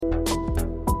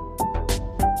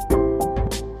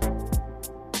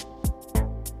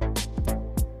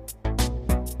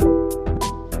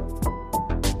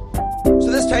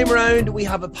time around, we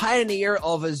have a pioneer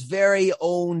of his very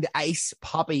own ice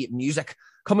poppy music,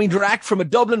 coming direct from a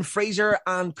Dublin freezer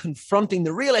and confronting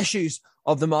the real issues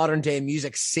of the modern day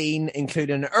music scene,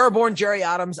 including airborne Jerry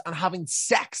Adams and having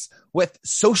sex with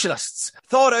socialists.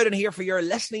 Thought out in here for your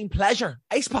listening pleasure.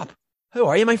 Ice Pop, how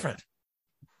are you, my friend?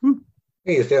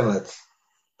 Hey, you doing it?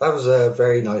 That was a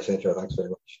very nice intro. Thanks very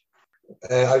much.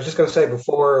 I was just going to say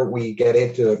before we get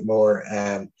into it more,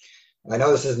 I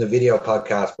know this isn't a video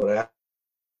podcast, but I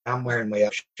am wearing my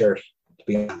shirt to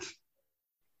be honest.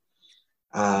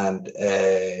 And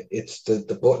it's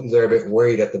the buttons are a bit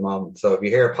worried at the moment. So if you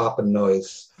hear a popping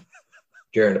noise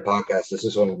during the podcast, this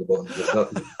is one of the buttons.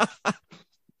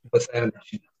 It's nothing.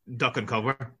 Duck and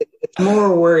cover. It's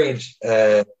more worried.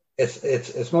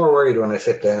 It's more worried when I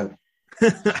sit down.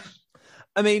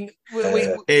 I mean,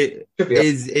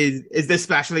 is this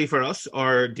specially for us,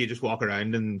 or do you just walk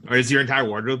around or is your entire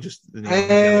wardrobe just?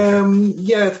 Yeah,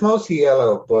 it's mostly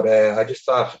yellow, but I just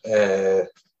thought, I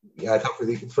thought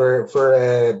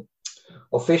for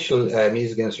official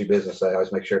music industry business, I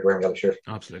always make sure to wear a yellow shirt.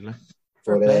 Absolutely.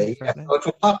 But if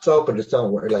it pops open, just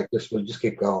don't worry. Like this, we'll just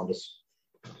keep going.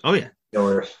 Oh yeah.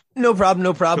 No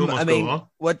problem. I mean,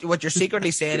 what you're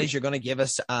secretly saying is you're going to give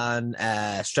us an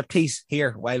striptease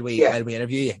here while we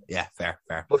interview you. Yeah, fair.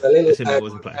 But a little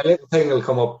thing will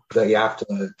come up that you have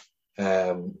to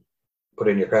put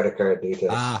in your credit card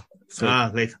details.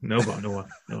 Late. No.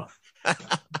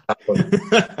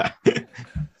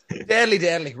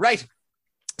 Deadly. Right.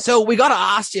 So we got to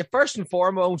ask you first and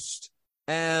foremost,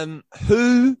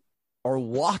 who or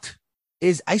what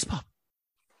is Ice Pop?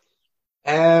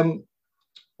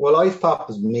 Well, Ice Pop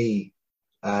is me,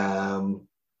 and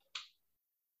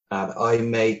I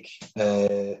make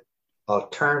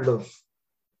alternative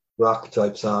rock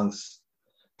type songs,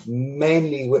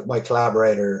 mainly with my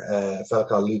collaborator, a fellow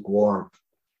called Luke Warm,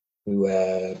 who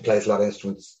plays a lot of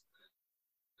instruments.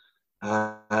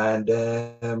 And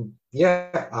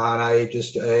I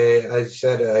just, as I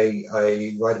said,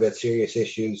 I write about serious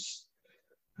issues,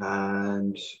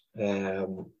 and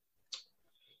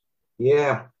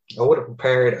I would have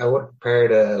prepared a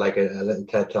little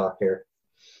TED talk here.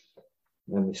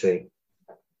 Let me see.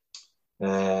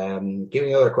 Give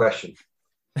me another question.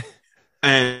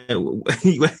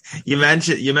 You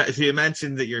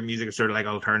mentioned that your music is sort of like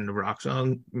alternative rock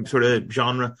song sort of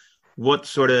genre. What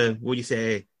sort of would you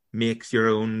say makes your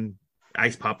own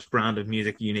Ice Pop's brand of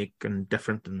music unique and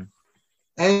different?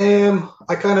 And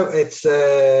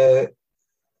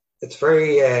it's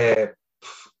very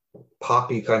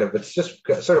poppy kind of. It's just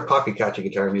sort of poppy, catchy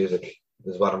guitar music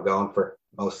is what I'm going for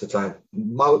most of the time.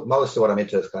 Most of what I'm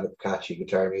into is kind of catchy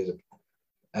guitar music.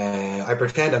 I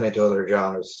pretend I'm into other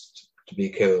genres to be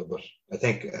cool, but I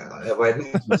think if I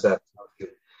admit myself,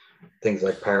 things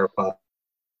like power pop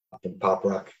and pop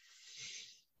rock.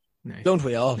 Nice. Don't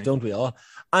we all?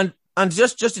 And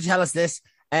just to tell us this,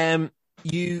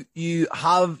 you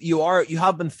have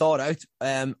been thought out.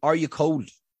 Are you cold?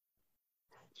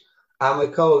 Am I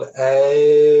cold?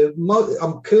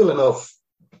 I'm cool enough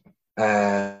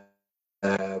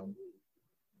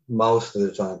most of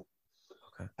the time.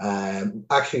 Okay.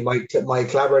 Actually, my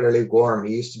collaborator Luke Warm,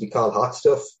 he used to be called Hot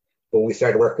Stuff, but when we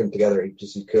started working together, he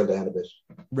cooled down a bit.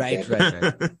 Right.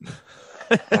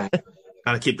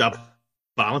 Gotta keep that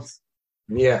balance.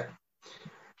 Yeah,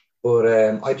 but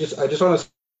I just want to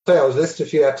say I was listening to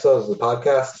a few episodes of the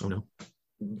podcast. Oh no,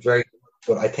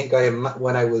 but I think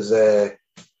when I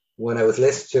was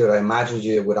listening to it, I imagined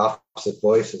you with opposite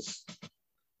voices.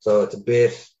 So it's a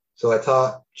bit. So I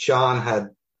thought Sean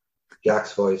had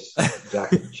Jack's voice.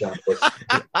 Sean's voice.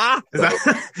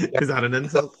 Is that an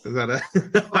insult? Is that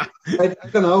I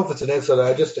don't know if it's an insult.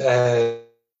 I just,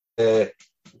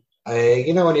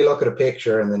 when you look at a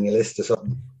picture and then you listen to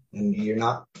something and you're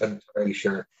not very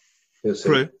sure who's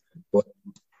who. But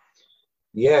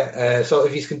so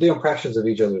if you can do impressions of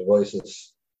each other's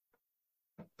voices,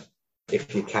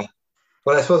 if you can.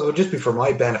 But I suppose it would just be for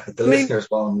my benefit. The listeners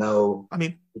won't know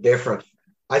different.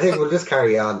 I think we'll just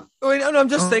carry on. I'm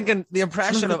just thinking the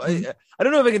impression of... I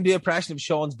don't know if I can do an impression of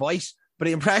Sean's voice, but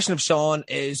the impression of Sean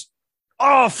is,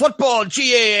 football,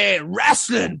 GAA,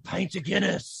 wrestling, pint of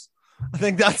Guinness. I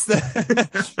think that's the...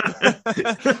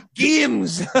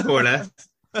 games. Or less.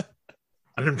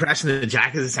 An impression of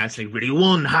Jack is essentially, really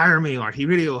won, hire me, or he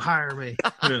really will hire me.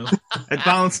 It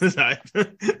balances out.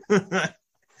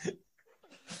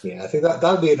 Yeah, I think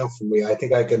that'll be enough for me. I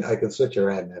think I can switch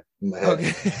around now in my head.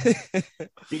 Okay.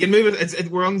 You can move it.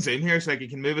 We're on Zoom here, so you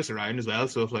can move us around as well.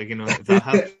 So if that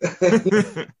helps.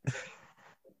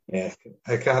 Yeah,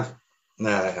 I can't.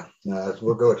 No,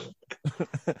 we're good.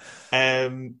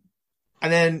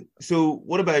 And then, so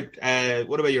what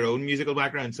about your own musical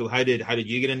background? So how did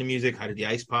you get into music? How did the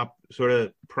Ice Pop sort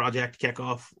of project kick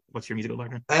off? What's your musical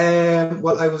background?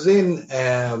 Well, I was in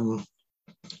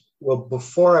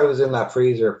before I was in that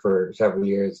freezer for several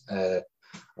years. I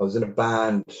was in a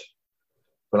band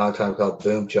for a long time called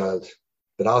Boom Child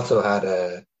that also had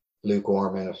a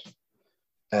Lukewarm in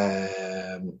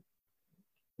it.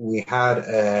 We had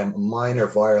a minor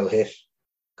viral hit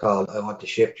called "I Want to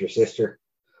Shift Your Sister."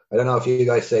 I don't know if you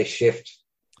guys say shift.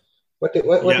 What do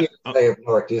you say up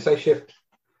north? Do you say shift?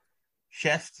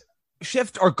 Shift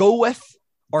or go with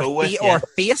or or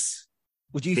face?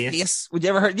 Would you face? Face? Would you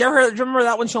ever do you remember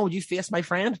that one, Sean? Would you face my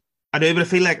friend? I do, but I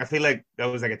feel like that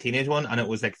was like a teenage one, and it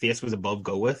was like face was above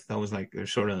go with. That was like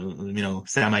sort of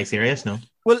semi-serious, no?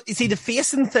 Well, you see, the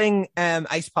facing thing,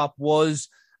 Ice Pop was.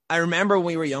 I remember when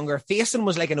we were younger, facing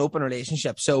was like an open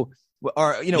relationship. So,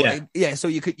 or so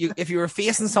if you were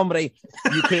facing somebody,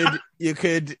 you could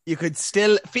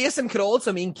still facing could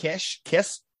also mean kiss,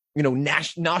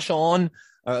 nosh on,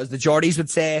 as the Geordies would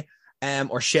say,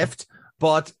 or shift.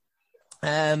 But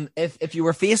if you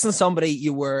were facing somebody,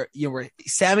 you were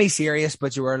semi-serious,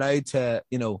 but you were allowed to,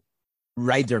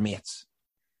 ride their mates.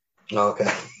 Okay.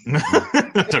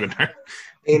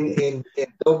 in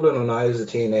Dublin when I was a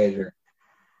teenager,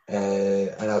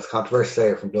 and I was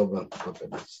controversial from Dublin.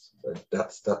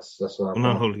 That's what I'm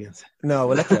not holding it. No,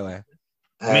 we'll let that away.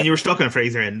 I mean, you were stuck in a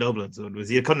Fraser in Dublin, so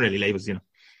you couldn't really label us,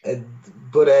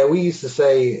 But we used to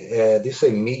say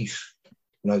meat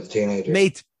when I was a teenager.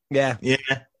 Mate, yeah.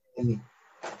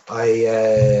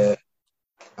 I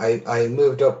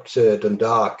moved up to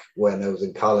Dundalk when I was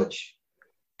in college,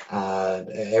 and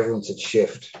everyone said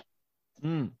shift.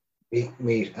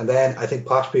 Meat, and then I think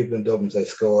posh people in Dublin say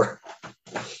score.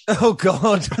 Oh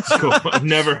God! I've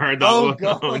never heard that one.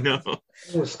 God. Oh no!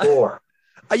 Score.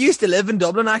 I used to live in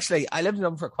Dublin. Actually, I lived in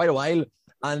Dublin for quite a while,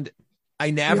 and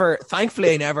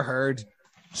thankfully, I never heard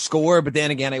score. But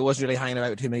then again, I wasn't really hanging out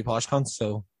with too many posh cunts,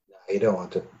 so you don't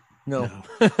want to. No.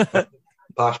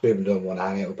 Posh people don't want to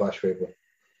hang out with posh people.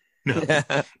 No.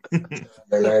 Yeah.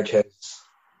 They're large heads.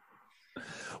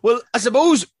 Well, I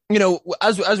suppose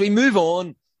as we move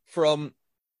on from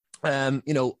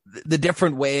the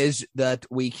different ways that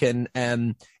we can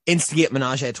instigate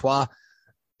menage a trois.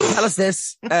 Tell us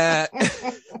this.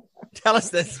 Tell us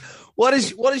this. What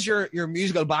is your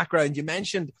musical background? You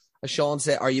mentioned, as Sean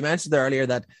said, or you mentioned earlier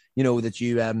that that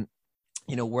you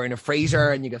were in a Fraser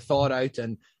and you got thought out,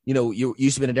 and you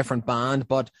used to be in a different band.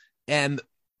 But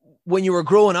when you were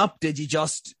growing up, did you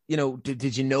just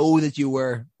did you know that you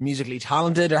were musically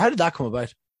talented, or how did that come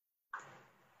about?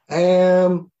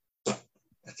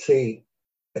 Let's see.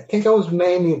 I think I was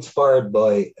mainly inspired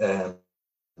by the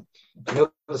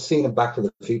scene in Back to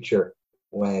the Future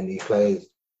when he plays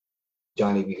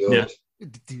Johnny B. Good.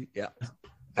 Yeah.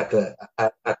 At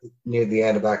near the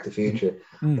end of Back to the Future.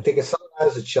 I think I saw it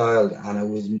as a child, and it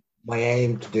was my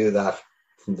aim to do that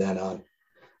from then on.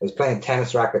 I was playing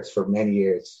tennis rackets for many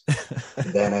years,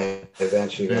 and then I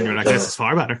eventually. And you're like, this is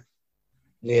far better.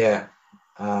 Yeah,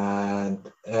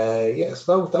 and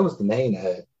so that was the main.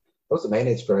 That was the main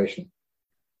inspiration.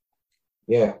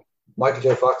 Yeah, Michael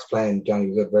J. Fox playing Johnny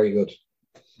B. Good, very good.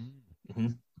 Mm-hmm.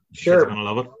 Sure, gonna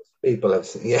love it. People have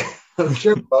seen. Yeah, I'm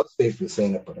sure most people have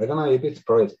seen it, but I don't know. You'd be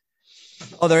surprised.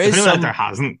 Oh, there is some there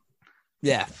hasn't.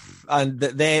 Yeah, and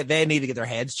they need to get their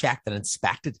heads checked and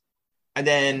inspected. And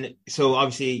then, so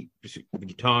obviously, the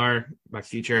guitar, Back to the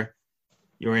Future,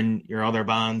 you were in your other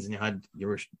bands, and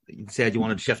you said you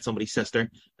wanted to shift somebody's sister, and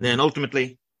then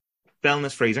ultimately fell in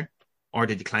this Fraser, or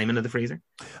did you climb into the Fraser?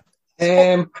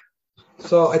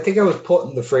 So I think I was put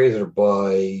in the Fraser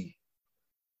by,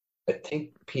 I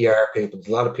think, PR people. There's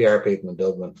a lot of PR people in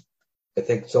Dublin. I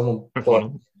think someone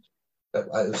put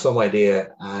some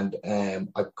idea, and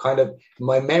I kind of,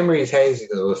 my memory is hazy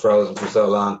because it was frozen for so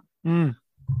long.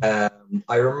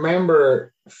 I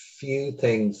remember a few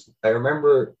things. I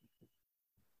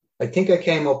think I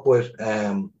came up with,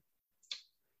 the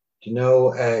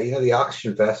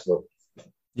Oxygen Festival.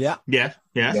 Yeah. I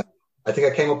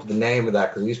think I came up with the name of that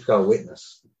because we used to call it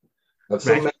Witness. I have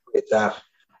some memory of that.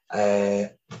 I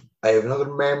have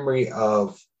another memory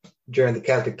of during the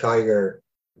Celtic Tiger,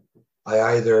 I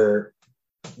either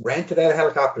rented out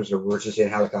helicopters or were just in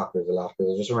helicopters a lot,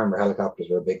 because I just remember helicopters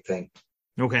were a big thing.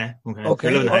 Okay.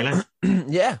 You're living Highland.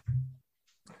 Yeah.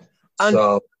 And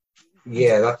so,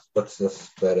 yeah, that's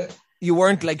about it. You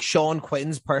weren't like Sean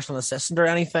Quinn's personal assistant or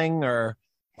anything, or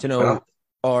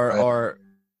or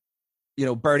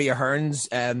Bertie Ahern's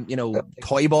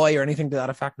toy boy or anything to that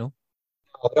effect. No,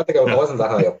 I don't think I wasn't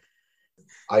that high up.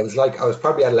 I was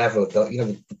probably at a level of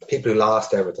the people who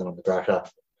lost everything on the crash app.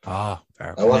 Fair.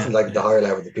 I wasn't like the higher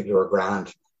level, the people who were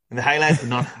grand. And the highlights were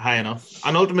not high enough.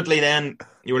 And ultimately then,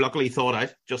 you were luckily thought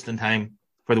out just in time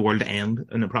for the world to end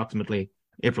in approximately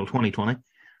April 2020.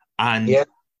 And then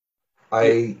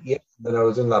I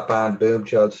was in that band Boom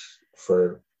Chuds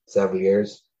for several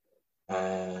years.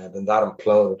 And then that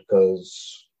imploded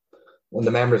because when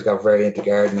the members got very into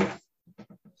gardening,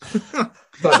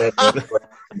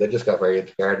 they just got very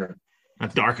into gardening.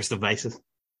 At darkest of vices.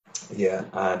 Yeah,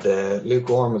 and Luke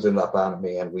Orme was in that band with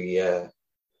me, and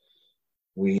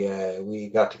we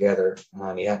got together,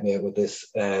 and he helped me out with this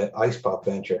ice pop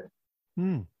venture.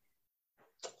 And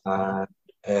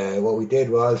what we did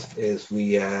is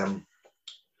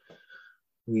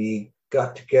we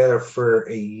got together for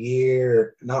a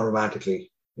year, not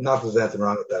romantically, not that there's anything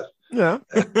wrong with that.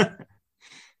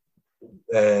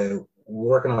 Yeah.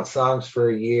 Working on songs for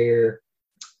a year.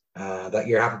 That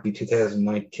year happened to be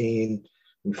 2019.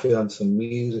 We filmed some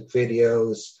music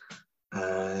videos,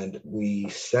 and we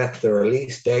set the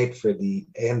release date for the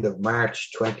end of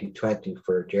March 2020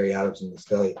 for Gerry Adams in the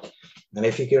Sky. And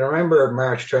if you can remember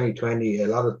March 2020, a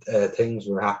lot of things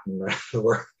were happening around the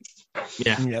world.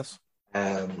 Yeah. Yes.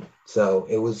 So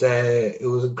it was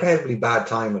incredibly bad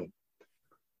timing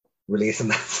releasing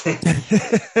that thing.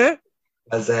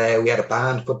 As we had a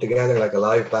band put together, like a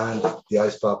live band, the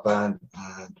Ice Pop band,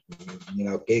 and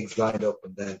gigs lined up,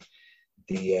 and then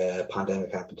the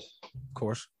pandemic happened. Of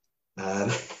course.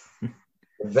 And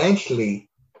eventually,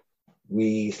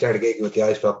 we started gigging with the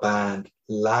Ice Pop band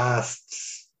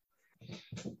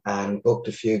and booked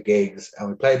a few gigs, and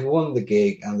we played one the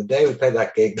gig, and the day we played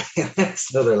that gig,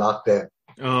 it's another lockdown.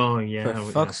 Oh yeah,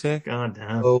 for fuck's sake! God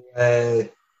damn. So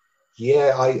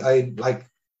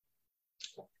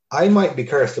I might be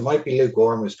cursed. It might be Luke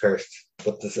Orme who's cursed,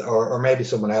 but or maybe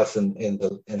someone else in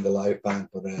the live band.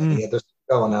 But there's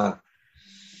going on.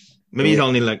 Maybe he's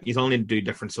only to do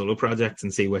different solo projects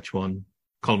and see which one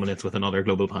culminates with another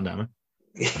global pandemic,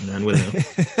 and then we'll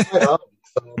know.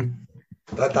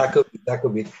 that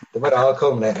could be. They might all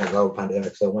culminate in a global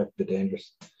pandemic, so it might be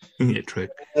dangerous. Yeah, true.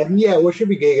 We should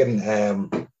be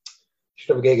gigging.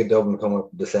 Should have a gig in Dublin coming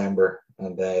up in December,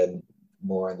 and then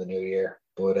more in the new year.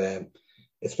 But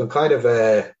it's been kind of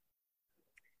it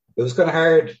was kind of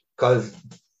hard because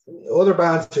other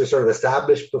bands who are sort of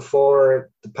established before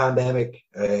the pandemic,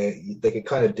 they could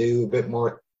kind of do a bit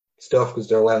more stuff because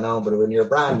they're well known. But when you're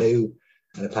brand new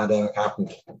and the pandemic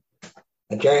happened,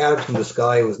 and Gerry Adams in the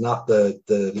Sky was not the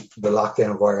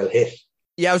lockdown viral hit.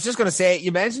 Yeah, I was just going to say,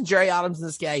 you mentioned Gerry Adams in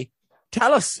the Sky.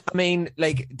 Tell us, I mean,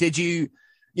 like, did you,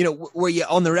 were you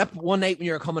on the rip one night when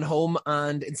you were coming home,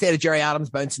 and instead of Gerry Adams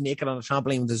bouncing naked on a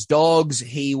trampoline with his dogs,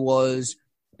 he was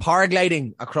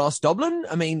paragliding across Dublin?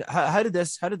 I mean, how did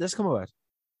this come about?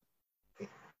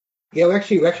 Yeah, we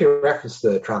actually referenced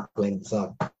the trampoline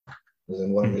song. It was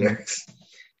in one of the lyrics.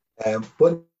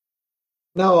 But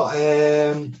no,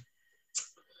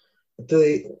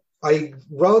 I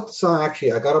wrote the song.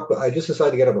 Actually, I got up. I just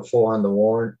decided to get up at 4 in the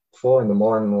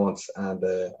morning once, and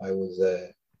I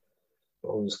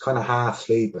was kind of half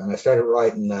asleep, and I started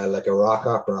writing like a rock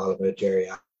opera all about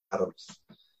Gerry Adams,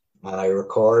 and I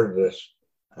recorded it,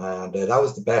 and that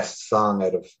was the best song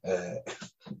out of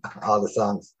all the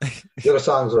songs. The other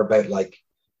songs were about like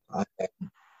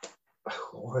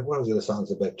what was the other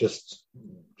songs about? Just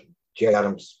Gerry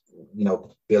Adams,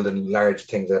 building large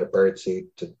things out of birdseed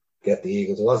to get the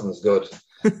eagles. It wasn't as good.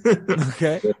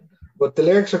 Okay. But the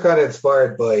lyrics are kind of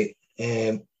inspired by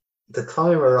the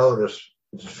time I wrote it, which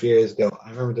was a few years ago. I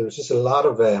remember there was just a lot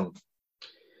of it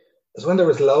was when there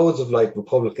was loads of like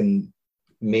Republican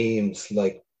memes,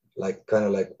 like kind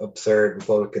of like absurd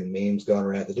Republican memes going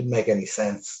around that didn't make any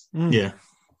sense. Yeah.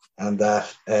 And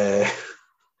that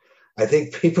I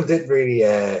think people didn't really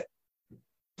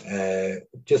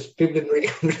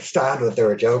understand what they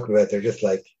were joking about. They're just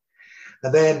like,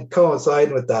 and then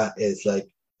coinciding with that is like,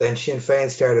 then Sinn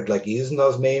Féin started like using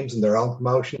those memes in their own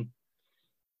promotion.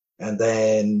 And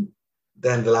then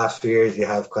the last few years you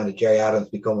have kind of Gerry Adams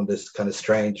becoming this kind of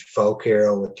strange folk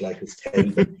hero with like his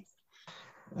tail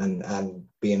and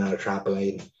being on a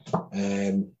trampoline.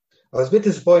 I was a bit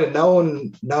disappointed. No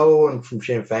one from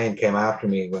Sinn Féin came after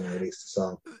me when I released the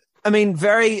song. I mean,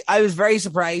 I was very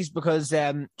surprised because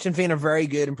Sinn Féin are very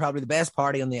good and probably the best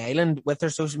party on the island with their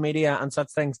social media and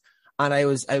such things. And I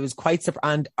was quite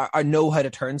surprised, and I know how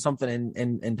to turn something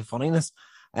into funniness,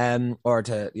 or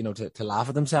to laugh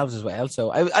at themselves as well. So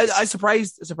I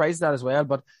surprised that as well.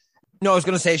 But no, I was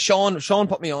going to say Sean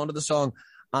put me onto the song,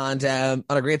 and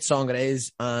a great song it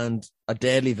is, and a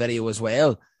deadly video as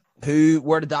well.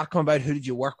 Where did that come about? Who did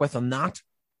you work with on that?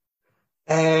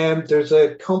 There's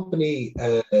a company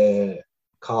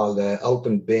called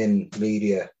Open Bin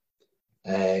Media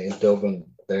in Dublin.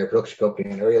 They're a production company,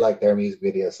 and I really like their music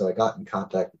videos, so I got in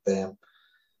contact with them.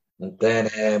 And then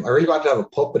I really wanted to have a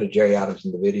puppet of Gerry Adams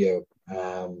in the video.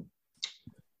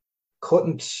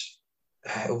 Couldn't.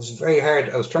 It was very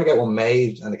hard. I was trying to get one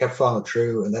made, and I kept falling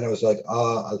through. And then I was like,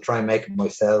 "Oh, I'll try and make it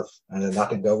myself," and then that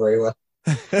didn't go very well.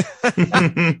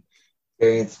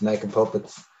 Experience making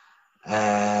puppets.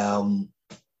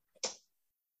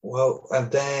 Well,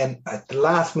 and then at the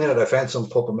last minute, I found some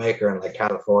puppet maker in like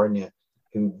California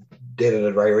who did it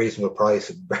at a very reasonable price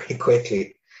very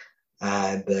quickly,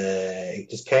 and it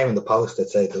just came in the post that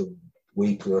said the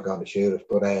week we were going to shoot it.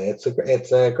 But it's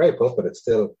a great puppet. It's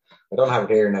still, I don't have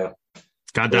it here now.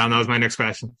 God damn, that was my next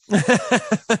question.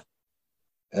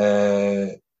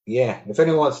 Yeah, if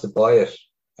anyone wants to buy it,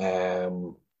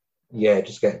 yeah,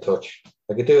 just get in touch.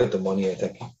 I could do it with the money, I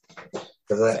think.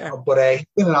 But he's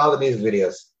been in all the music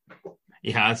videos.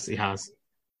 He has.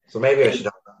 So maybe I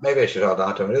should hold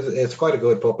on to him. It's quite a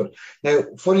good puppet. Now,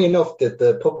 funny enough, that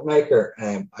the puppet maker,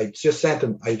 I just sent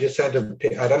him. I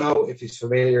don't know if he's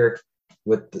familiar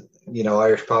with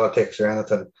Irish politics or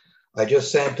anything. I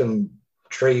just sent him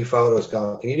 3 photos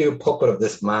going, "Can you do a puppet of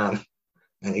this man?"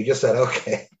 And he just said,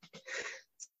 "Okay."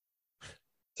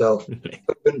 So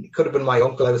could have been my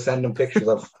uncle I was sending him pictures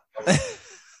of.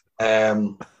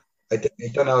 I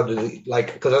don't know,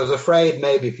 because I was afraid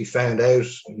maybe if he found out,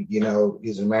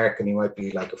 he's American, he might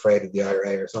be like afraid of the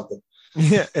IRA or something.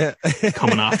 Yeah.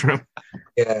 Coming after him.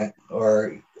 Yeah,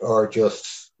 or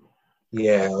just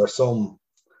or some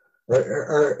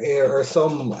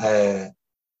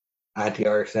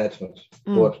anti-Irish sentiment.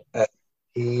 But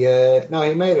he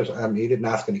made it. He didn't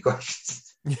ask any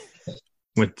questions.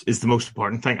 Which is the most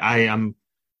important thing. I am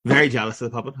very jealous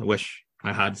of the puppet. I wish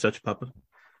I had such a puppet.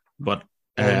 But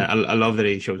I love that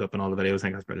he shows up in all the videos. I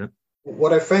think that's brilliant.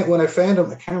 When I found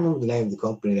him, I can't remember the name of the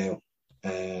company now.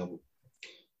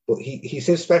 But he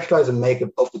seems to specialize in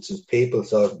making puppets of people.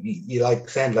 So you like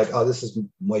send like, "Oh, this is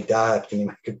my dad. Can you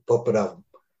make a puppet of him?"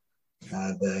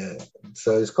 And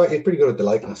so he's pretty good at the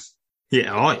likeness.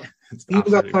 Yeah, yeah. He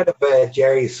even got kind of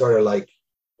Gerry's sort of like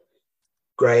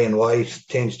grey and white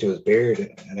tinge to his beard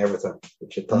and everything,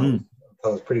 which I thought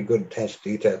was pretty good attention to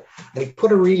detail. And he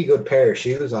put a really good pair of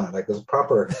shoes on it, like it was a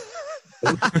proper.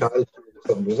 It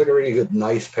was like a really good,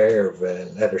 nice pair of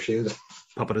leather shoes.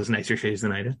 Puppet has nicer shoes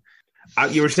than I do.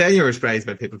 You were saying you were surprised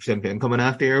by people coming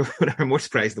after you. I'm more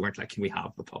surprised they weren't like, "Can we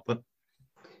have the puppet?"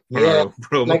 Yeah,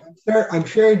 like I'm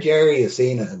sure Gerry has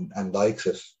seen it and likes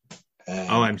it.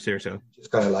 I'm sure so.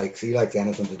 Just kind of he likes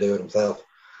anything to do with himself.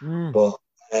 But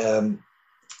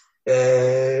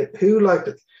who liked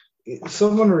it?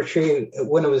 Someone retrieved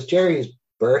when it was Gerry's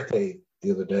birthday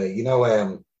the other day.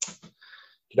 Owen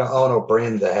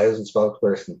O'Brien, the housing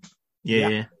spokesperson.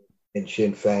 Yeah. In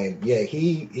Sinn Féin. Yeah,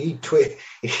 he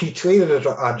tweeted it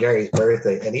on Gerry's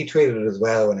birthday, and he tweeted it as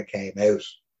well when it came out,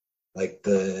 like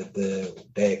the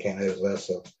day it came out as well.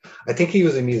 So I think he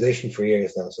was a musician for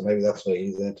years now, so maybe that's why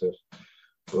he's into it.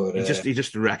 But he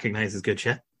just recognizes good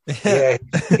shit. Yeah,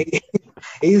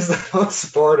 he's the most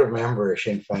supportive member of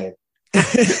Sinn Féin.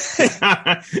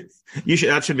 That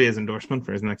should be his endorsement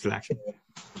for his next election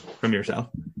from yourself.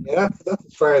 Yeah, that's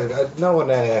as far as no one.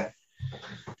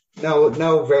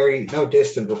 No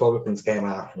distant Republicans came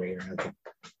after me or anything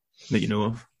that you know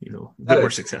of. That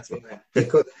were successful. They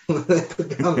could be on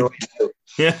the way out.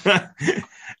 Yeah.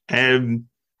 And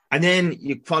then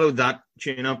you followed that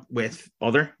tune up with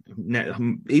other,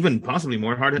 even possibly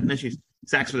more hard-hitting issues.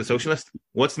 Sex with a Socialist.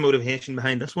 What's the motivation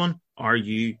behind this one? Are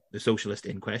you the socialist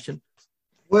in question?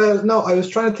 Well, no, I was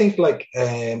trying to think I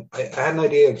had an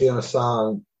idea of doing a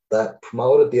song that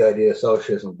promoted the idea of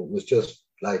socialism, but was just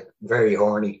like very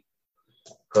horny.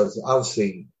 Because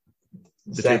obviously,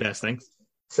 the two best things.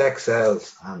 Sex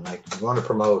sells, and like you want to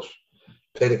promote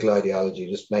political ideology,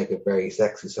 just make a very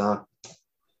sexy song.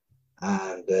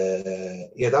 And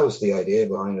that was the idea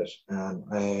behind it.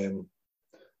 And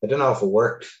I don't know if it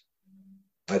worked.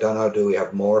 I don't know. Do we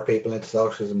have more people into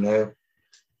socialism now?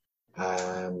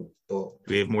 But do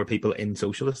we have more people in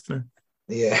socialists now?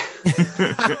 Yeah.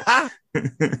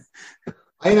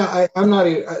 I know. I'm not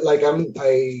like I'm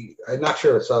not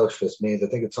sure what socialist means. I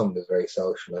think it's something that's very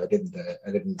social. I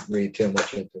didn't read too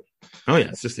much into it. Oh yeah,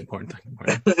 it's just the important thing.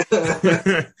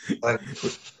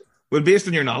 Well, based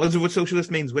on your knowledge of what socialist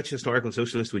means, which historical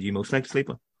socialist would you most like to sleep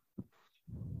with?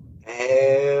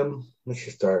 Which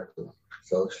historical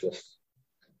socialist?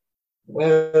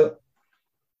 Well,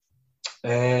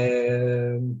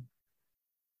 I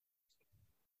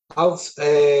was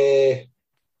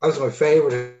my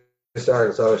favorite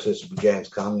historical socialist would be James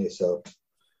Connolly. So,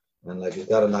 and like he's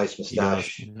got a nice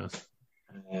moustache. Yes.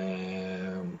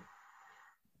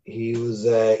 he was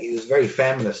very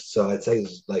feminist, so I'd say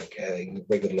he's like he was a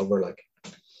very good lover. Like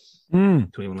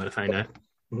Don't even want to find out.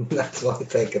 that's what I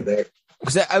think of there.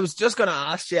 Because I was just going to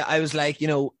ask you, I was like,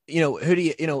 who do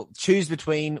you choose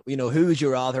between, who would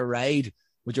you rather ride?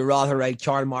 Would you rather ride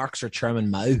Karl Marx or Chairman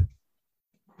Mao?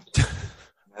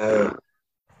 I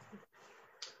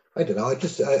don't know.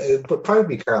 It would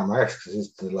probably be Karl Marx because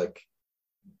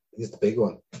he's the big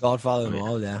one. Godfather of them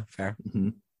all, yeah, fair. Mm-hmm.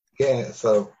 Yeah.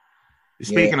 So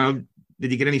speaking of,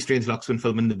 did you get any strange looks when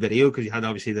filming the video? Because you had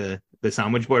obviously the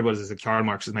sandwich board. What is it? Karl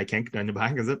Marx is my kink down the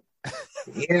back, is it?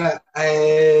 Yeah.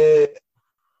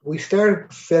 We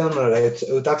started filming it.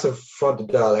 That's a front of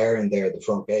Bel Air in there, the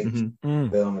front gate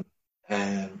filming,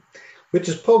 which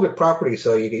is public property,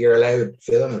 so you're allowed to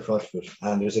film in front of it.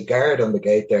 And there's a guard on the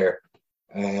gate there,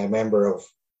 a member of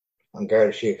on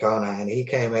Garda Síochána, and he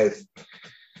came out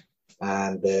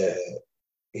and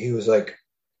he was like,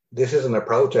 "This isn't a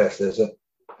protest, is it?"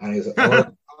 And he was like,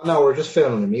 "Oh no, we're just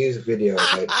filming a music video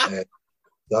about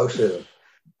socialism."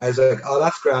 I was like, "Oh,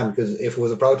 that's grand, because if it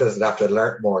was a protest, I'd have to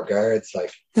alert more guards."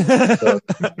 Like, so,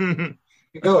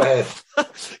 go ahead.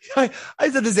 I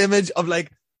had this image of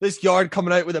like this guard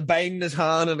coming out with a bang in his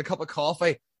hand and a cup of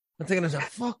coffee. I'm thinking,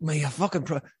 fuck me, a fucking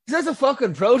that's a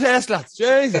fucking protest, lads.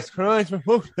 Jesus Christ, Is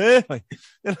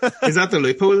that the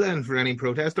loophole then for any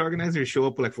protest organizer? Show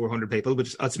up with like 400 people, but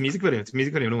it's a music video. It's a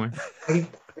music video, no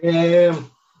way.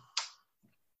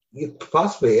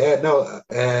 Possibly, yeah. No,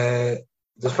 there's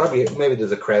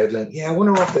there's a crowd limit. Yeah, I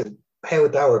wonder how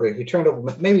would that work? If you turned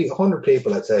up maybe 100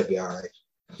 people, I'd say it'd be all right.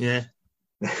 Yeah.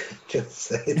 Just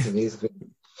say it's a music video.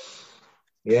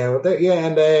 Yeah,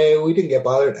 and we didn't get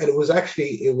bothered. And it was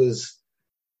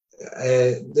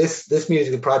this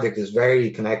musical project is very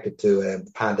connected to the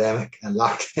pandemic and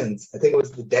lockdowns. I think it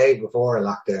was the day before a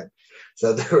lockdown.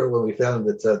 So when we filmed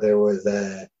it, so there was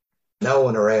no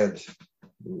one around.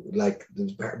 Like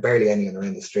there's barely anyone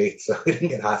around the street, so we didn't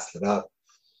get hassled at all.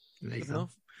 Nice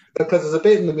enough. Because there's a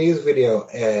bit in the music video.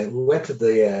 We went to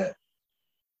the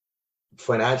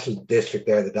financial district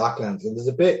there, the Docklands, and there's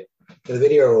a bit in the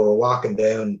video where we're walking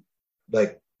down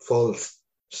like full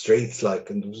streets, like,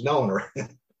 and there was no one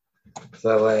around.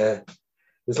 So it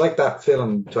was like that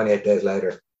film 28 Days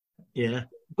Later. Yeah,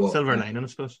 silver lining, I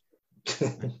suppose.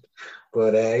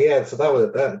 But yeah, so that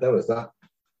was that.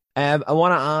 I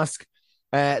want to ask.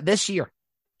 This year,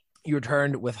 you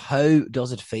returned with How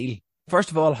Does It Feel?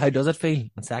 First of all, how does it feel?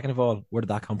 And second of all, where did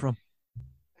that come from?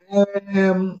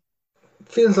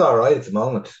 Feels all right at the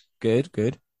moment. Good.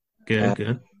 I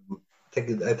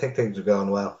think things are going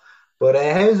well. But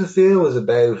How Does It Feel was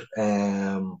about,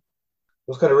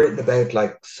 was kind of written about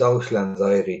like social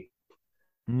anxiety.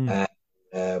 I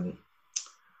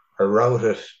wrote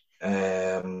it.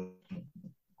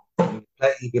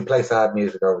 You can play sad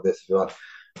music over this if you want.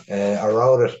 I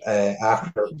wrote it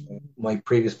after my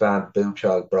previous band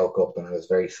Boomchild broke up, and I was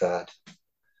very sad.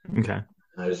 Okay.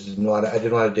 I didn't want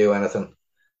to do anything.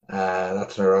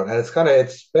 That's what I wrote. And it's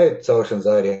about social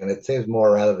anxiety, and it seems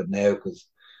more relevant now because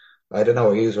I don't know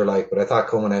what yous were like, but I thought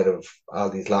coming out of all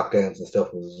these lockdowns and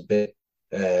stuff was a bit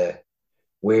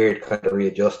weird, kind of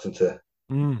readjusting to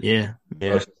yeah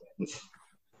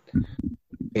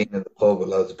being in the pub with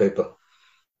loads of people.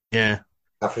 Yeah.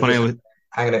 After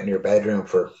hanging out in your bedroom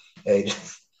for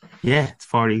ages. Yeah, it's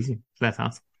far easier. It's less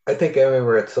hassle. I think I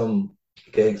remember at some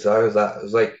gigs I was at, it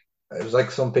was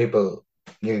like some people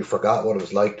nearly forgot what it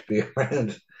was like to be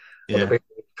around. Yeah.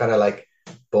 Kind of like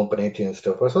bumping into you and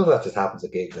stuff. I suppose that just happens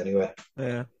at gigs anyway.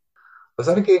 Yeah. I was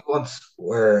at a gig once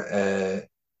where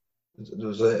it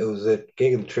was a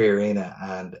gig in the Tree Arena,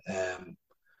 and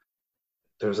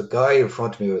there was a guy in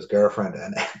front of me with his girlfriend,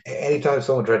 and anytime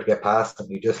someone tried to get past him,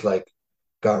 he just like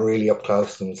got really up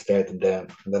close to them and stared them down,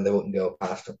 and then they wouldn't go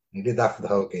past him. He did that for the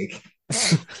whole gig.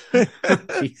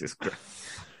 Jesus Christ.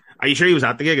 Are you sure he was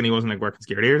at the gig and he wasn't like working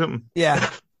security or something?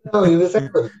 Yeah. No, he was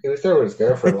there with his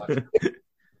girlfriend.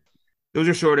 Those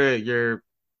are sort of your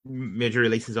major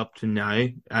releases up to now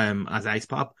as Ice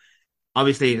Pop.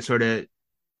 Obviously, it's sort of,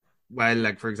 well,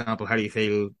 like, for example, How Do You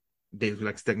Feel deals with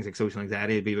like things like social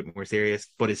anxiety, it'd be a bit more serious,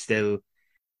 but it's still,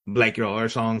 like your other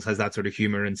songs, has that sort of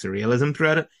humor and surrealism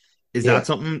throughout it. Is that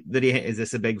something that is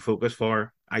this a big focus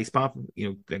for Ice Pop? You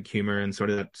know, like humor and sort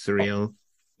of that surreal.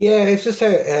 Yeah, it's just how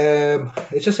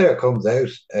it comes out.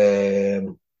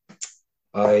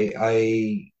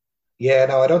 I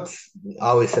don't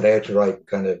always set out to write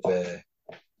kind of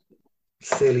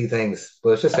silly things,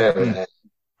 but it's just how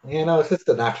it's just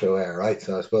the natural way, right?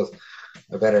 So I suppose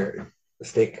I better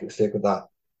stick with that.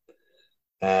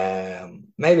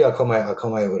 Maybe I'll come out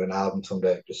with an album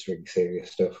someday, just really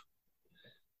serious stuff.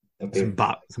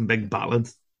 Some big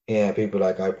ballads. Yeah, people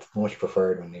like I much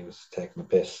preferred when he was taking a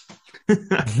piss.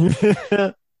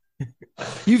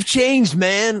 You've changed,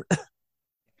 man.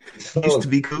 He's Used to so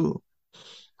be cool.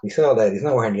 he's so that he's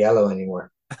not wearing yellow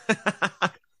anymore.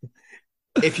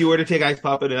 If you were to take Ice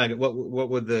Pop, like, what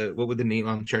would the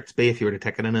neon shirts be if you were to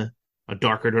take it in a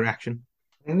darker direction?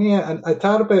 And yeah, and I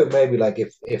thought about maybe like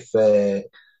if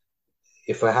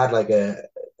I had like an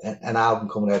album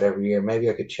coming out every year, maybe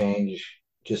I could change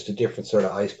just a different sort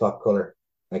of ice pop color,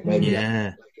 like maybe like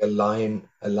Yeah, a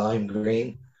lime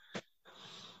green,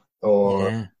 or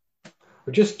yeah.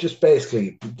 just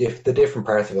basically the different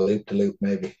parts of a loop to loop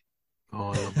maybe.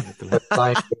 Oh, I love it. Like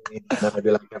lime green, and then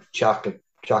maybe like have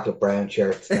chocolate brown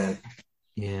shirts. Then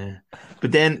Yeah,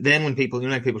 but then when people,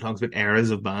 like people talk about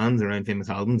eras of bands around famous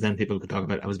albums, then people could talk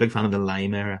about. I was a big fan of the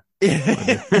Lime era. yeah,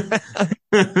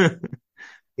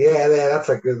 that's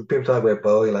like people talk about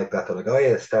Bowie like that. They're like, oh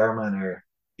yeah, Starman, or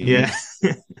Yeah,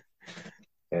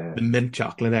 yeah. the mint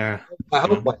chocolate era. I You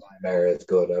hope know, my lime era is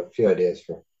good. I have a few ideas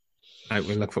for. I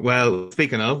will look for. Well,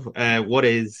 speaking of, what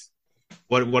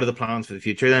are the plans for the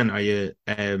future? Then are you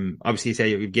obviously you say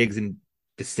you have gigs in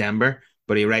December,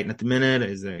 but are you writing at the minute?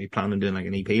 Are you planning on doing like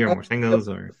an EP or more singles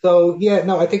or? So yeah,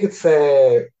 no, I think it's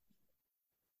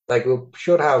like we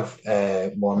should have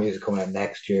more music coming out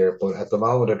next year, but at the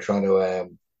moment I'm trying to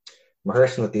I'm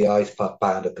rehearsing with the Ice Pop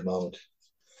band at the moment.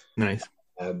 Nice.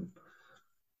 Um,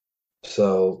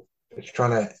 so it's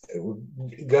trying to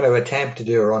going to attempt to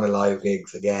do a run of live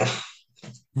gigs again.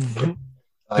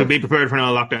 So be prepared for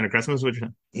another lockdown at Christmas, would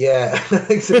you? Yeah,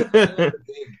 it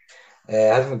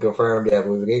hasn't been confirmed yet,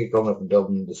 but we've a gig coming up in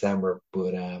Dublin in December.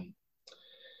 But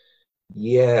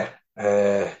yeah,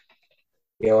 yeah,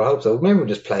 well, I hope so. Maybe we'll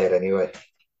just play it anyway.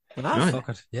 Nice. Fuck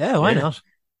it. Yeah, why Yeah. not?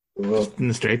 Well, In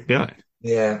the straight, yeah.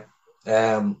 yeah,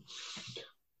 um,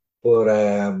 but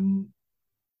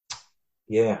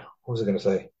yeah, what was I going to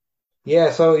say?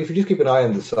 Yeah, so if you just keep an eye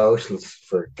on the socials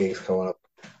for gigs coming up,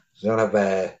 you don't have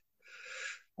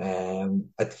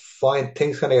I find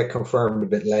things kind of get confirmed a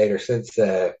bit later since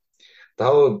the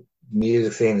whole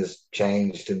music scene has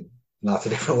changed in lots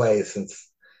of different ways since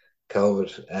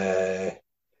COVID.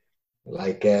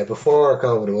 Before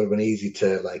COVID, it would have been easy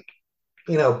to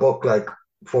book like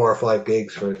 4 or 5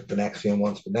 gigs for the next few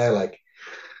months, but now like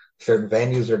certain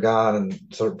venues are gone and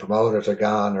certain promoters are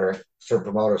gone, or certain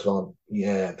promoters won't.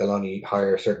 Yeah, they'll only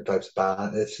hire certain types of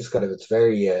band. It's just it's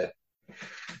very it's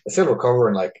still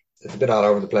recovering. Like it's a bit all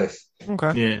over the place.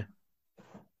 Okay. Yeah.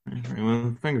 Very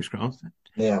well, fingers crossed.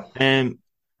 Yeah. And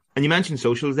you mentioned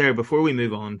socials there. Before we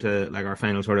move on to like our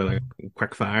final sort of like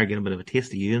quick fire, get a bit of a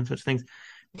taste of you and such things.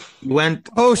 You went.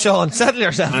 Oh, Sean, settle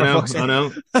yourself. I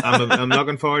know. I'm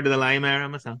looking forward to the Lime era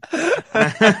myself.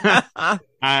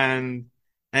 And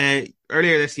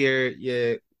earlier this year,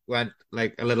 you went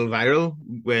like a little viral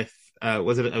with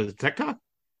was it TikTok?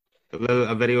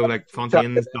 A video of like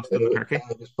Fontaine's Dustin McCurkey.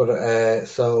 I just put it,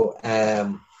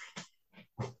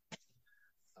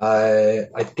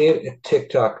 I did a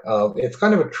TikTok of it's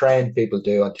kind of a trend people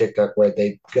do on TikTok where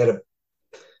they get a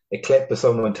clip of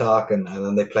someone talking and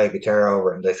then they play guitar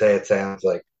over it and they say it sounds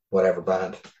like whatever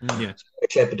band. Yeah. A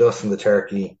clip of Dustin the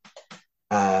Turkey,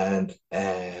 and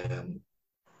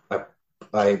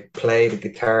I played a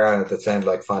guitar on it that sounded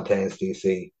like Fontaine's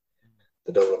DC,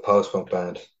 the Dublin post-punk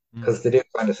band, because they do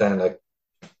kind of sound like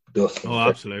Dustin. Oh,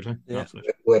 absolutely. Yeah.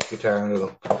 Absolutely. With guitar under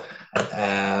them.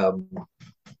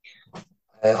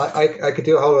 I could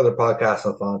do a whole other podcast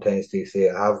on Fontaine's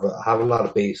DC. I have a lot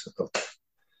of beats.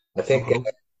 I think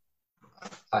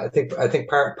I think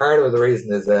part of the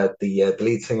reason is that the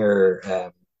lead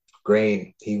singer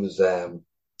Green, he was I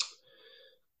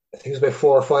think he was about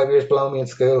 4 or 5 years below me in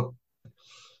school.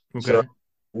 Okay. So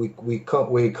we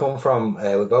come from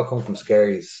we both come from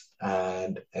Skerries,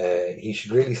 and he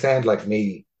should really sound like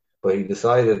me, but he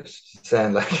decided to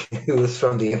sound like he was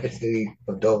from the inner city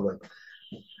of Dublin.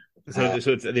 So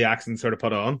it's the accent sort of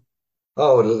put on.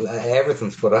 Oh,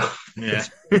 everything's put on. Yeah.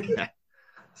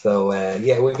 So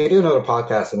yeah, we could do another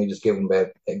podcast and we just giving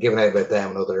out about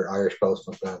them and other Irish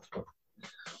post-punk bands.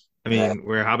 I mean,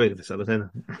 we're happy to facilitate.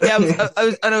 Yeah,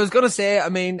 I was going to say, I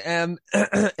mean,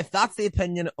 if that's the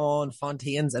opinion on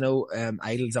Fontaine's, I know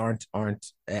Idols aren't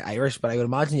Irish, but I would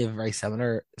imagine you have a very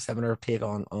similar take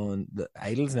on the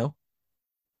Idols, no?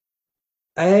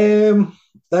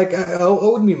 Like I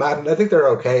wouldn't be mad. I think they're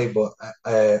okay, but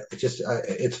it's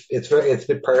a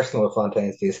bit personal with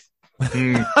Fontaine's these.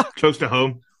 Close to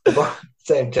home.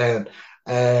 Same town.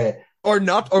 Or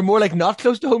not, or more like not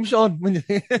close to home, Sean. When you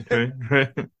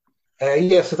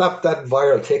yeah, so that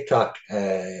viral TikTok,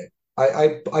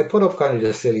 I put up kind of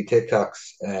just silly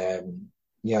TikToks,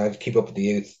 to keep up with the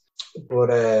youth.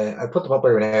 but I put them up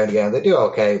every now and again. They do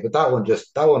okay, but that one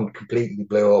completely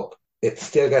blew up. It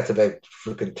still gets about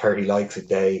freaking 30 likes a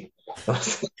day.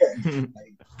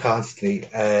 Constantly.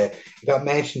 It got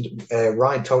mentioned.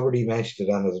 Ryan Tuberty mentioned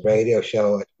it on his radio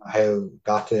show. How it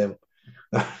got to him.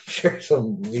 I'm sure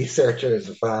some researcher is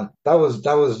a fan. That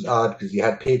was odd because you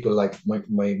had people like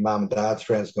my mom and dad's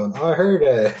friends going, "Oh, I heard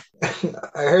I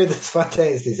heard this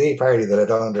spontaneous DC party that I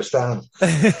don't understand."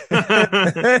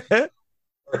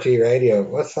 RT radio.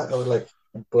 What's that like?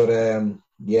 But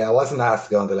yeah, I wasn't asked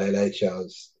to go on the Late Late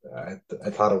shows. I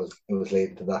thought it was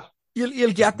leading to that.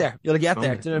 You'll get there. You'll get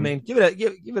there. Do you know what I mean? Give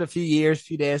it a few years,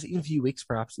 few days, even a few weeks,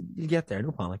 perhaps. You'll get there.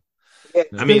 No panic. Yeah.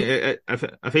 I mean,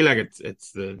 I feel like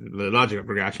it's the logical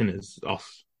progression is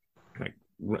us, like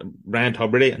Ryan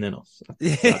Tuberty and then us.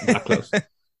 That close.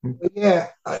 Yeah,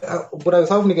 but I was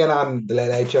hoping to get on the Late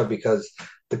Late Show because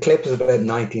the clip is about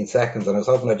 19 seconds, and I was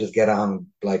hoping I'd just get on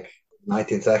like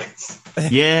 19 seconds.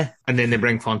 Yeah, and then they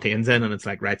bring Fontaines in, and it's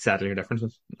like, right, settle your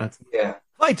differences. Yeah.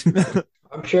 Right.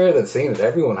 I'm sure they've seen it.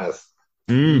 Everyone has.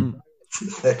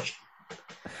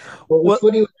 Well, what's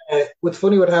funny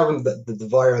with having the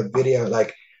viral video,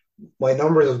 like my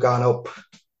numbers have gone up.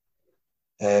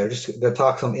 Just to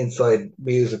talk some inside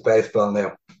music baseball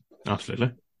now.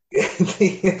 Absolutely.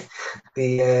 The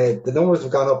numbers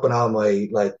have gone up on all my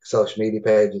like social media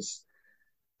pages,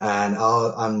 and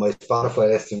all on my Spotify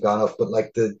list have gone up. But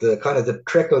like the kind of the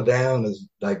trickle down is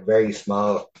like very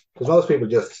small because most people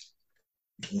just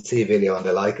see a video and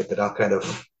they like it. They don't kind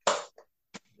of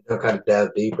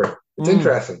delve deeper. It's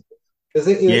interesting because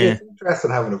it's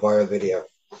interesting having a viral video.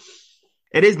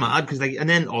 It is mad because like, and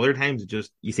then other times it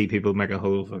just you see people make a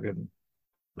whole fucking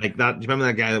like that. Do you remember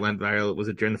that guy that went viral? Was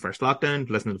it during the first lockdown?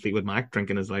 Listening to Fleetwood Mac,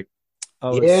 drinking his like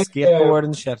skateboard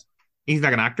and shit. He's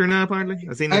like an actor now, apparently.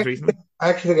 I've seen this recently. I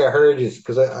actually think I heard you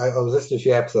because I was listening to a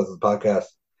few episodes of the podcast.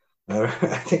 I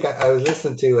think I was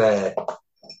listening to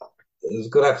it was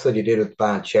a good episode you did with the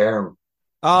band Charm.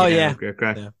 Oh yeah.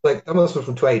 Great. Yeah. Like that must have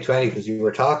been from 2020 because you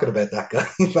were talking about that guy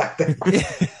back then.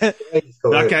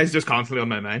 That guy's just constantly on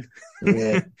my mind.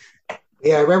 Yeah,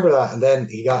 I remember that. And then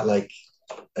he got like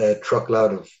a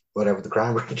truckload of whatever the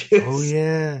cranberry juice. Oh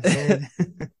yeah.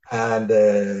 And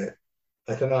I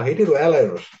don't know. He did well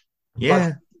out of it.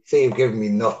 Yeah. See him giving me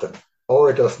nothing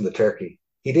or Dustin the Turkey.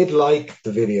 He did like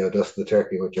the video Dustin the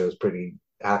Turkey, which I was pretty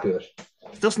happy with.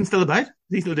 Is Dustin still about? Does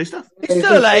he still do stuff? He's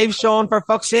still alive, Sean, for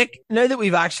fuck's sake. Now that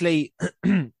we've actually,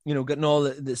 getting all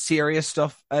the serious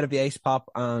stuff out of the Ice Pop,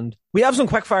 and we have some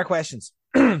quick fire questions.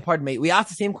 Pardon me. We ask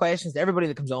the same questions to everybody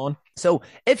that comes on. So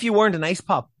if you weren't an Ice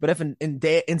Pop, but if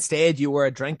instead you were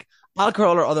a drink,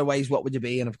 alcohol or otherwise, what would you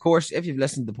be? And of course, if you've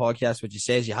listened to the podcast, which you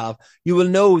says you have, you will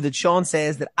know that Sean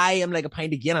says that I am like a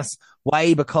pint of Guinness.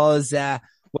 Why? Because, I'm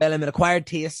an acquired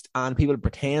taste and people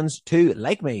pretend to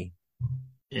like me.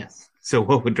 Yes. So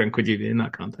what would you be in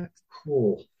that context?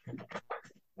 Oh.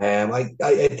 I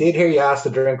did hear you ask the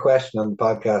drink question on the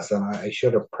podcast, and I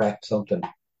should have prepped something.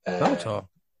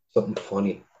 Something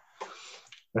funny.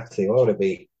 Let's see, what would it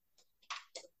be?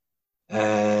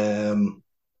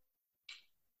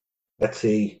 Let's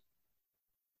see.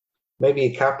 Maybe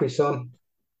a Capri Sun,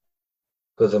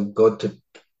 because I'm good to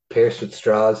pierce with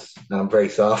straws, and I'm very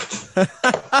soft.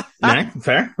 Yeah,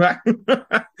 fair.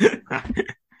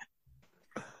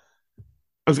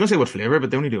 I was going to say what flavour, but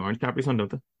they only do orange Capri Sun, don't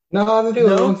they? No, they do.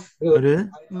 Oh, do they?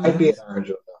 I'd be an orange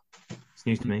one. It's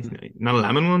news to me. Not a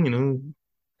lemon one,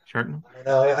 Sharp.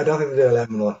 No, I don't think they do a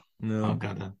lemon one. No. Oh,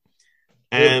 God.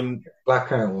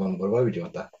 Blackcurrant one, but why would you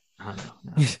want that? No.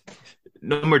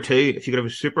 Number 2, if you could have a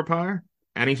superpower,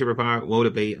 any superpower, what would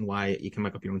it be and why? You can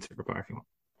make up your own superpower if you want.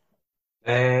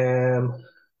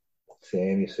 Let's see,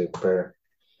 any superpower.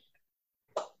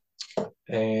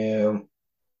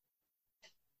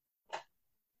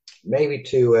 Maybe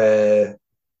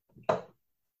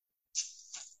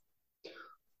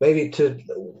to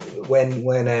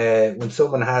when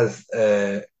someone has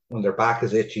when their back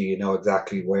is itchy, you know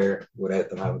exactly where without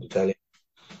them having to tell you.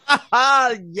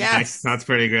 Yes, nice. That's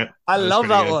pretty good. I love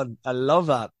that one. I love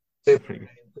that.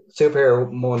 Superhero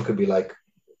one could be like,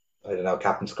 I don't know,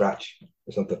 Captain Scratch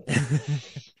or something.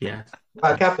 Yeah.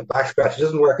 Captain Back Scratch. It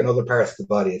doesn't work in other parts of the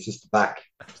body. It's just the back.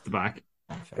 It's the back.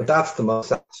 But that's the most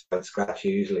satisfying scratch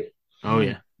usually. Oh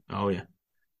yeah.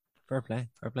 Fair play.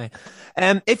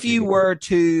 If you were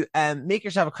to make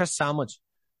yourself a crisp sandwich,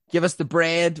 give us the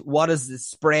bread. What is the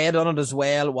spread on it as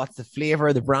well? What's the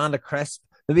flavour, the brand of crisp?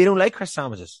 Maybe you don't like crisp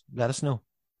sandwiches. Let us know.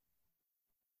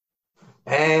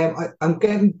 I'm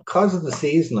getting, because of the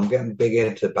season, I'm getting big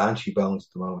into Banshee bones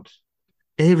at the moment.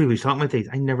 Everybody's talking about these.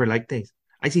 I never liked these.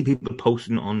 I see people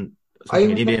posting on social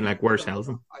media being like, where sells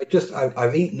them?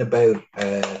 I've eaten about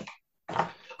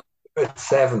about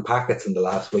 7 packets in the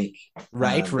last week.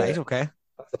 Right, And, okay.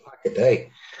 that's a pack a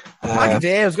day. A pack a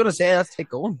day, I was going to say, let's take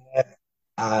going.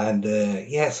 And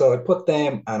so I put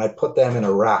them in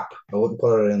a wrap. I wouldn't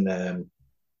put it in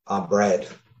on bread.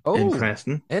 Oh,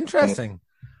 interesting. And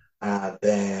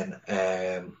then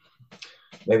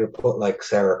maybe put like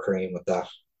sour cream with that.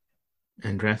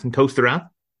 Interesting. Toaster wrap?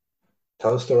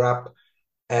 Toaster wrap?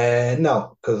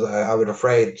 No, because I would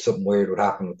afraid something weird would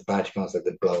happen with the banshee cones, like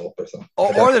they'd blow up or something.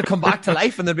 Or they'd come back to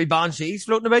life and there'd be banshees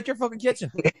floating about your fucking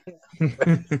kitchen.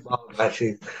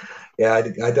 Banshees. Yeah,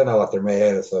 I don't know what they're made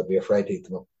out of, so I'd be afraid to eat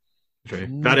them up. True.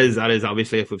 That is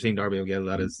obviously, if we've seen Darby O'Gill,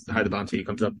 that is how the banshee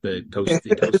comes up, the toast.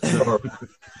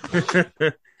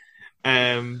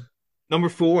 Number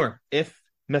 4, if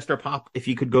Mr. Pop, if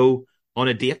you could go on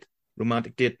a date,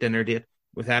 romantic date, dinner date,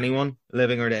 with anyone,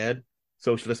 living or dead,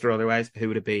 socialist or otherwise, who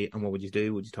would it be and what would you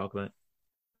do? What would you talk about?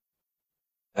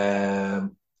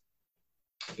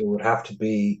 It would have to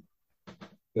be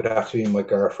my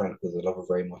girlfriend because I love her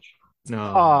very much. No.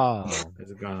 I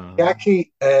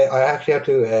actually have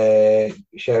to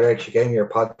shout out. She gave me her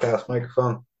podcast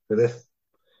microphone for this.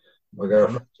 My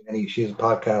girlfriend, Jenny, she's a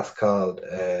podcast called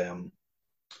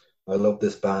I Love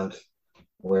This Band,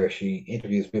 where she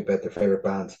interviews me about their favorite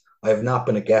bands. I have not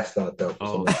been a guest on it though.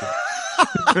 Oh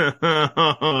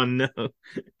no!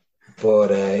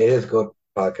 But it is a good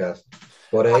podcast.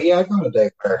 But I'd go on a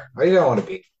date with her. I don't want to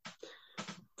be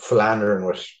philandering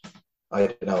with, I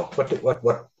don't know,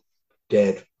 what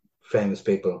dead famous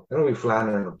people. I don't want to be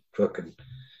philandering with fucking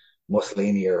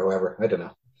Mussolini or whoever. I don't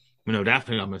know. No,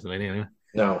 definitely not Mussolini anyway.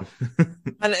 No.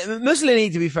 And Mussolini,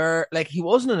 to be fair, like, he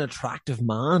wasn't an attractive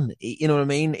man. You know what I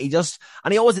mean? He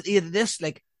had this,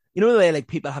 like, you know the way, like,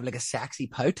 people have, like, a sexy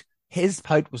pout? His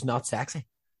pout was not sexy,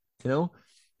 you know?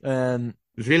 I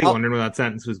was really wondering where that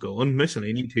sentence was going.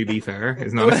 Mussolini, to be fair,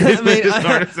 is not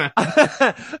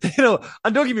you know,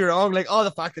 and don't get me wrong, like,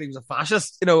 the fact that he was a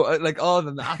fascist, you know, like, other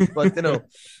than that, but, you know,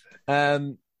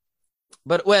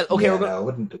 but, well, okay, I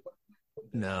wouldn't do it.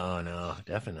 No,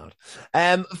 definitely not.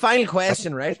 Final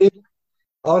question, right?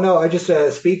 Oh no, I just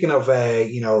speaking of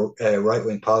right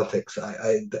wing politics.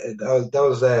 That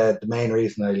was the main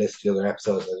reason I listened to the other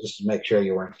episodes, just to make sure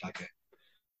you weren't like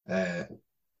a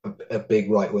big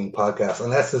right wing podcast,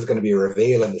 unless there's going to be a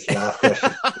reveal in this last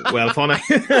question. Well, funny.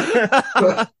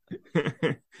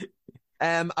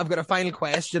 I've got a final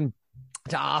question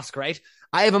to ask. Right,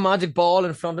 I have a magic ball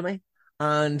in front of me,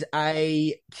 and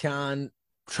I can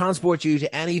transport you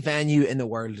to any venue in the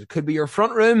world. It could be your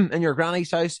front room in your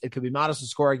granny's house. It could be Madison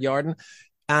Square Garden.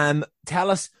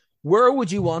 Tell us, where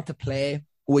would you want to play?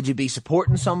 Would you be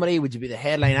supporting somebody? Would you be the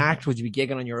headline act? Would you be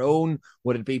gigging on your own?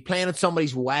 Would it be playing at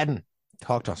somebody's wedding?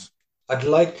 Talk to us. I'd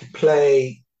like to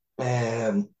play.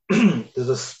 There's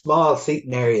a small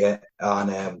seating area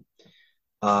on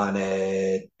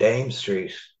Dame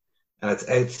Street, and it's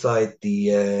outside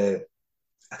the.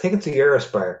 I think it's a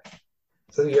Eurospar.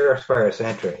 It's the Eurospar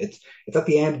Centre. It's at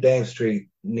the end of Dame Street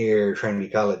near Trinity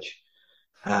College,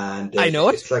 and I know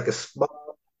it. It's like a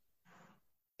small.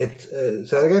 It's say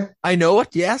that again. I know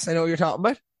it. Yes, I know what you're talking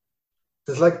about.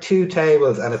 There's like 2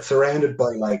 tables, and it's surrounded by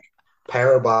like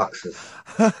power boxes.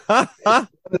 It's one of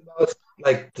the most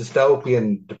like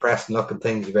dystopian, depressing looking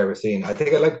things you've ever seen. I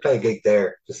think I'd like to play a gig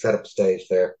there, just set up a stage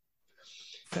there.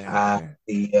 I'd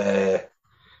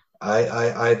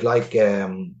like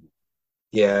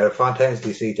Fontaine's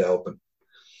DC to open.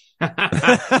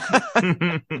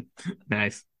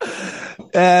 Nice.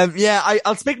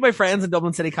 I'll speak to my friends in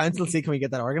Dublin City Council and see can we get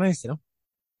that organised, you know.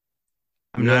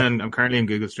 I'm currently in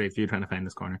Google Street View trying to find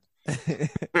this corner. There's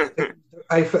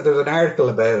an article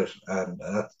about it, and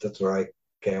that's where I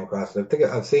came across it. I think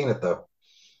I've seen it though.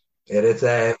 It's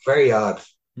very odd.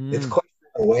 It's quite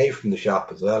far away from the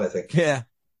shop as well, I think. Yeah.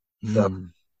 So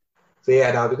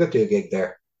yeah, no, it'd be good to do a gig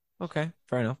there. Okay,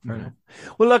 fair enough.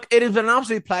 Well, look, it has been an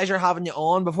absolute pleasure having you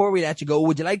on. Before we let you go,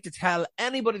 would you like to tell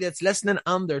anybody that's listening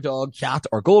and their dog, cat,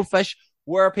 or goldfish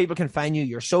where people can find you,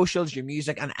 your socials, your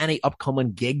music, and any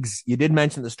upcoming gigs? You did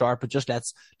mention at the start, but just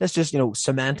let's just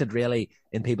cement it really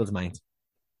in people's minds.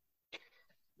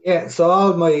 Yeah, so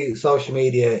all my social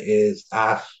media is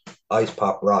at Ice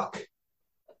Pop Rock,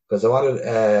 because I wanted.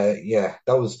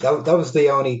 That was the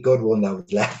only good one that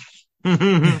was left.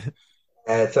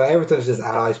 So everything's just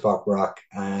at Ice Pop Rock.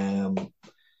 I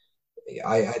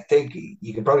think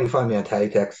you can probably find me on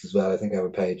Teletext as well. I think I have a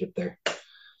page up there.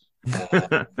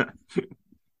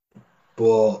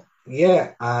 But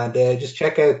yeah, and just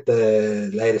check out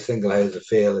the latest single, How's It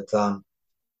Feel? It's on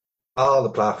all the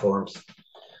platforms.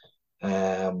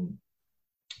 And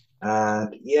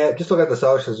yeah, just look at the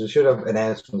socials. We should have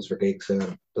announcements for gigs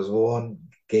soon. There's one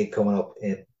gig coming up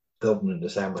in Dublin in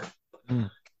December. Mm.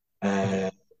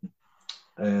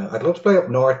 I'd love to play up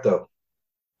north though,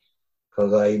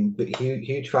 because I'm a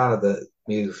huge fan of the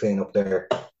music scene up there.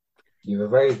 You have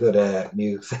a very good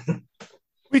music scene.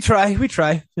 We try,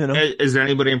 you know. Is there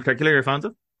anybody in particular you're fans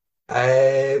of?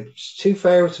 Two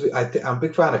favorites. I'm a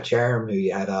big fan of Charm, who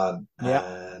you had on, Yeah.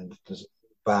 and there's a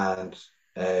band,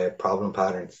 Problem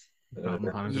Patterns.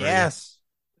 Yes.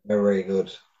 They're very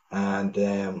good. And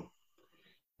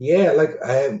yeah, like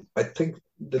I think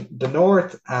the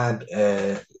North and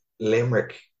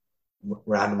Limerick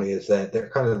randomly is they're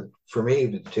kind of, for me,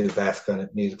 the two best kind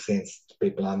of music scenes,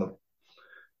 people on them.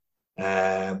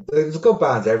 There's good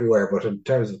bands everywhere, but in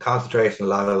terms of concentration, a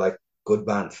lot of like good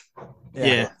bands.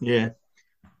 Yeah.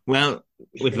 Well,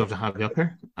 we'd love to have you up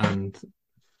here, and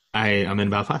I am in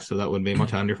Belfast, so that would be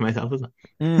much handier for myself, isn't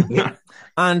it? Yeah.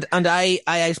 And I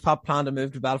Ice Pop planned to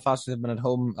move to Belfast. I've been at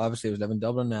home. Obviously, I was living in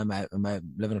Dublin. I'm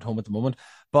living at home at the moment.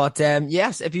 But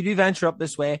yes, if you do venture up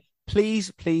this way,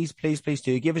 please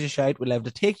do give us a shout. We'd love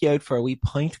to take you out for a wee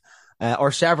pint.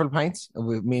 Or several pints.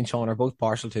 Me and Sean are both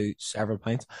partial to several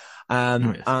pints.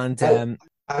 I'm living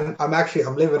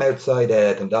outside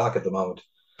Dundalk at the moment,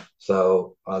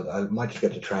 so I might just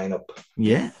get the train up.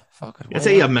 Yeah, fuck it. I'd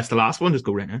say you haven't missed the last one. Just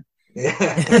go right now.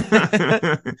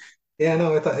 Yeah, yeah.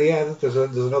 No, I thought there's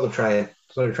another train.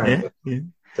 Yeah.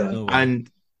 So, and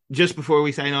just before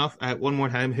we sign off, one more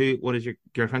time, what is your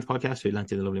girlfriend's podcast? Who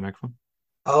lent you the lovely microphone?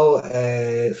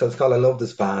 so it's called I Love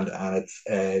This Band, and it's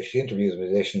she interviews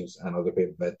musicians and other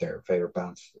people about their favorite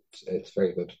bands. It's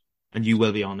very good. And you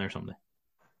will be on there someday.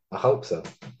 I hope so.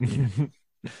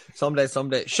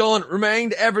 Someday. Sean,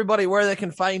 remind everybody where they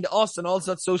can find us and all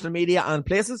such social media and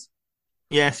places.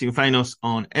 Yes, you can find us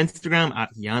on Instagram at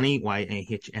Yanni,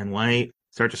 YAHNY.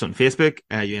 Search us on Facebook.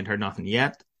 You ain't heard nothing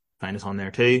yet. Find us on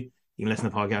there too. You can listen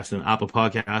to podcasts on Apple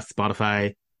Podcasts,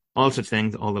 Spotify, all such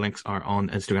things. All the links are on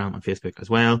Instagram and Facebook as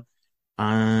well.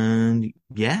 And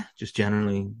yeah, just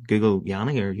generally Google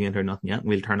Yanni or You Ain't Heard Nothing Yet, and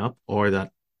we'll turn up, or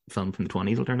that film from the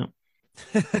 20s will turn up.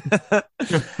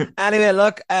 Anyway,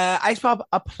 look, Ice Pop,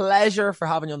 a pleasure for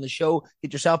having you on the show.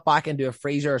 Get yourself back into a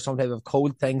freezer or some type of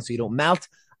cold thing so you don't melt.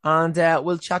 And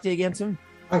we'll chat to you again soon.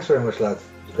 Thanks very much, lads.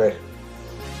 It's great.